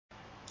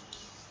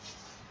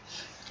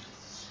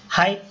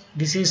Hi,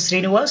 this is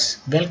Srinivas.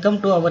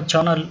 Welcome to our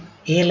channel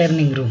A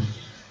Learning Room.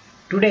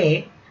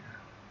 Today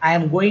I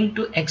am going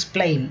to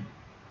explain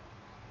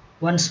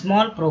one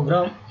small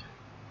program.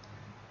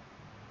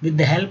 With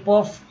the help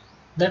of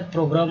that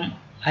program,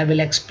 I will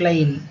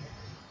explain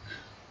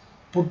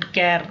put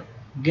care,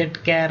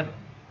 get care,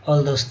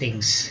 all those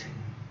things.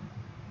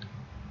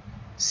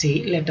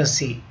 Let us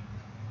see.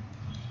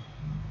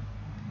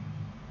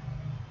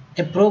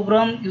 A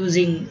program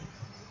using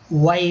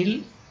while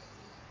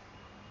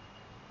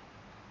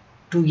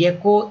to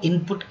echo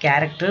input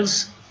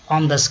characters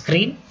on the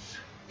screen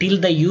till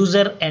the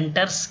user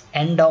enters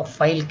end of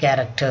file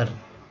character.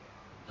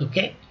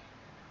 Okay.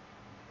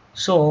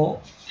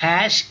 So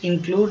hash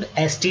include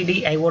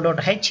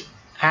stdio.h,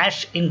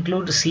 hash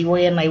include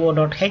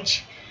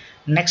conio.h.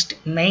 Next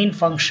main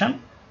function,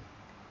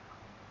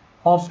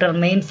 after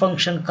main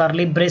function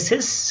curly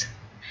braces,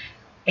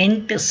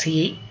 int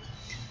c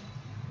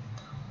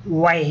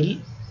while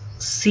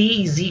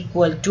c is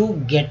equal to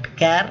get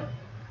char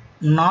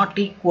not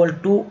equal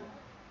to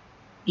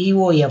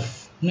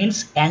eof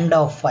means end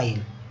of file,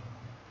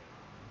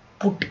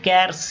 put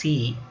char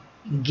c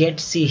get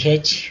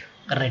ch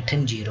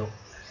return 0.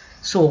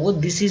 So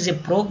this is a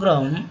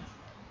program.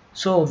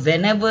 So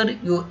whenever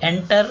you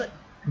enter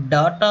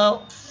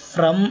data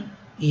from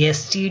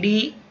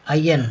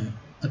stdin,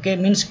 okay,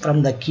 means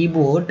from the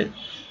keyboard,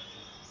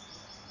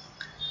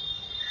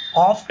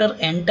 after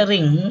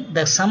entering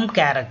the some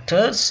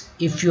characters,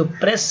 if you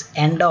press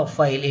end of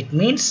file, it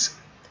means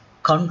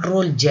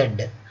control z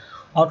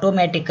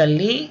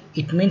automatically.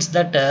 It means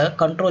that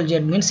control z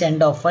means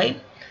end of file.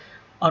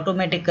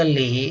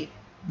 Automatically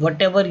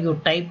whatever you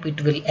type,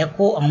 it will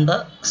echo on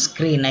the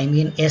screen, I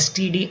mean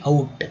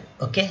stdout.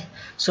 Okay,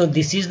 so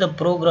this is the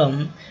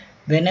program.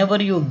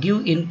 Whenever you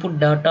give input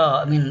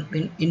data, I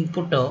mean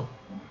input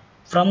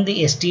from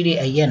the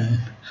stdin,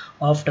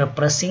 after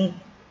pressing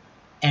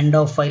end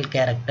of file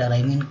character,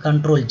 I mean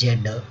control z,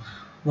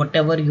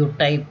 whatever you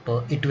type,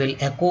 it will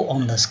echo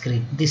on the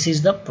screen. This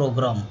is the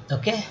program.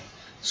 Okay,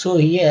 so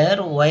here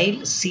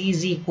while c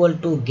is equal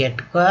to get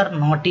char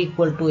not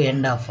equal to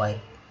end of file,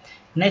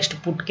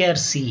 next put char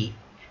c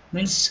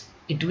means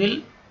it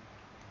will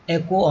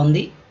echo on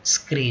the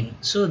screen.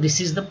 So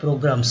this is the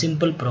program,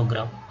 simple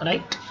program,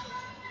 right?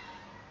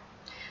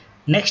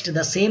 Next,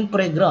 the same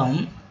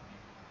program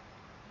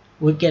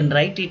we can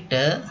write it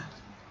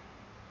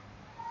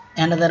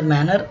another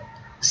manner,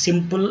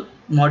 simple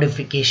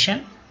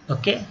modification.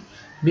 Okay,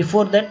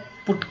 before that,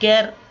 put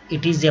char,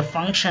 it is a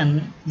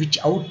function which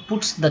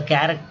outputs the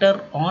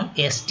character on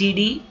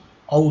std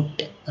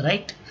out,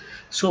 right?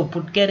 So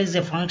put char is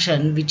a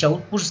function which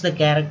outputs the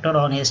character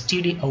on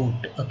std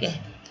out.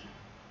 Okay,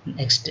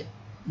 next,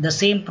 the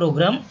same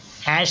program,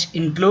 hash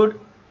include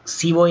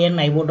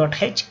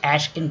conio.h,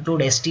 hash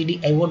include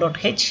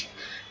stdio.h,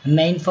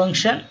 main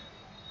function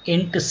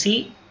int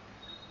c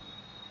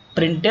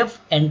printf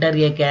enter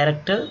a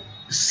character,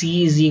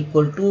 c is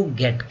equal to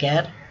get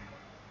char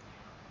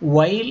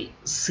while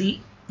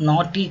c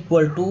not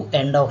equal to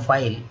end of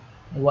file,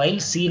 while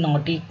c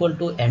not equal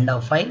to end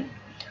of file,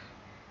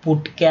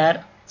 put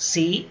char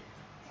c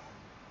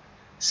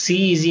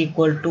is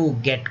equal to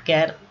get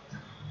char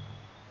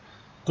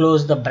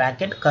close the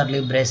bracket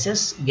curly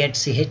braces get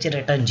ch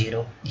return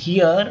 0.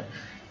 Here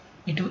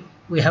it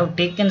we have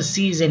taken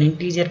c is an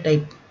integer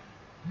type.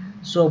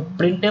 So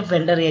printf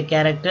enter a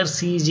character,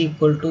 c is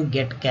equal to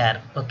get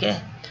char.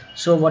 Okay,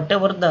 so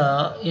whatever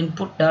the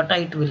input data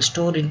it will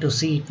store into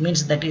c, it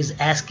means that is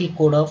ASCII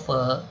code of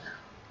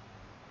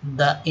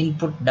the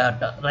input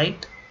data,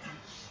 right?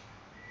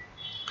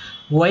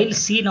 While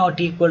c not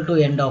equal to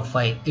end of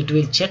file, it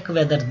will check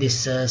whether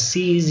this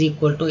c is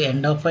equal to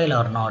end of file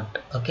or not.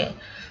 Okay,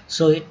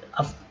 so it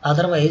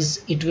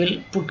otherwise it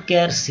will put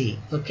char c.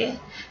 Okay,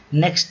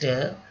 next,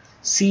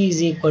 c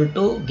is equal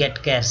to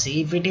get char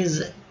c. If it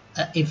is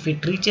if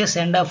it reaches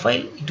end of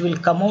file, it will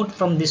come out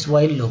from this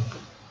while loop.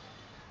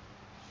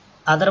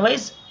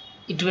 Otherwise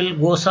it will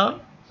goes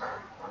on,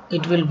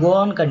 it will go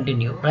on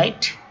continue,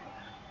 right?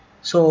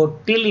 So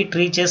till it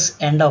reaches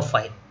end of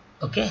file.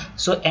 Okay,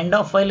 so end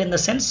of file in the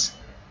sense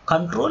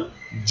control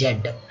z.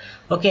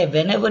 Okay,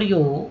 whenever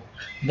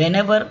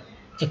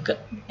it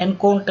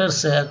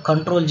encounters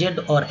control z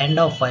or end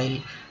of file,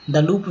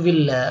 the loop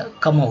will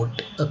come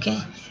out. Okay,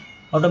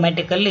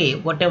 automatically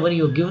whatever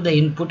you give the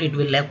input, it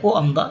will echo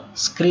on the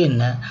screen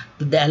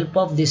with the help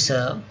of this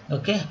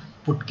okay,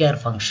 put char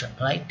function,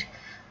 right?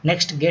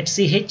 Next, get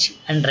ch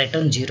and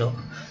return 0.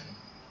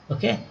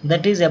 Okay,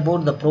 that is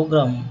about the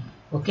program.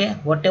 Okay,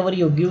 whatever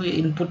you give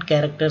input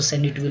characters,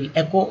 and it will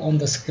echo on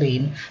the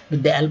screen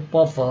with the help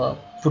of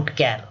put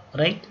char,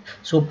 right?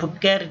 So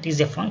put char, it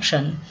is a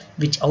function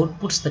which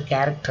outputs the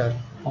character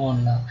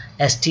on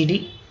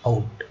std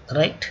out,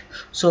 right?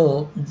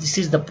 So this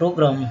is the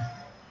program,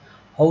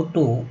 how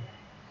to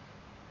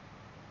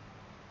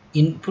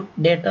input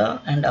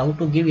data and how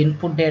to give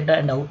input data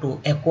and how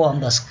to echo on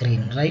the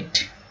screen,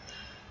 right?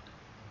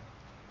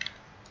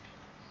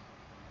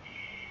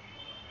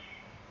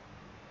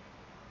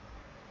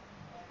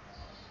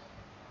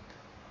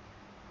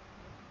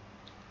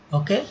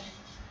 Okay,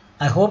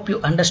 I hope you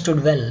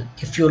understood well.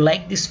 If you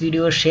like this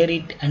video, share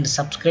it and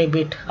subscribe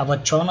it. Our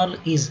channel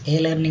is A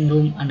Learning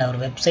Room and our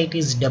website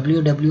is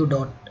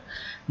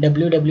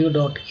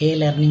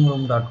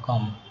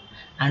www.alearningroom.com.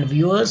 And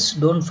viewers,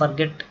 don't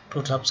forget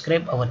to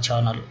subscribe our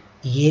channel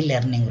A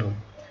Learning Room.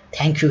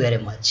 Thank you very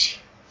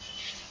much.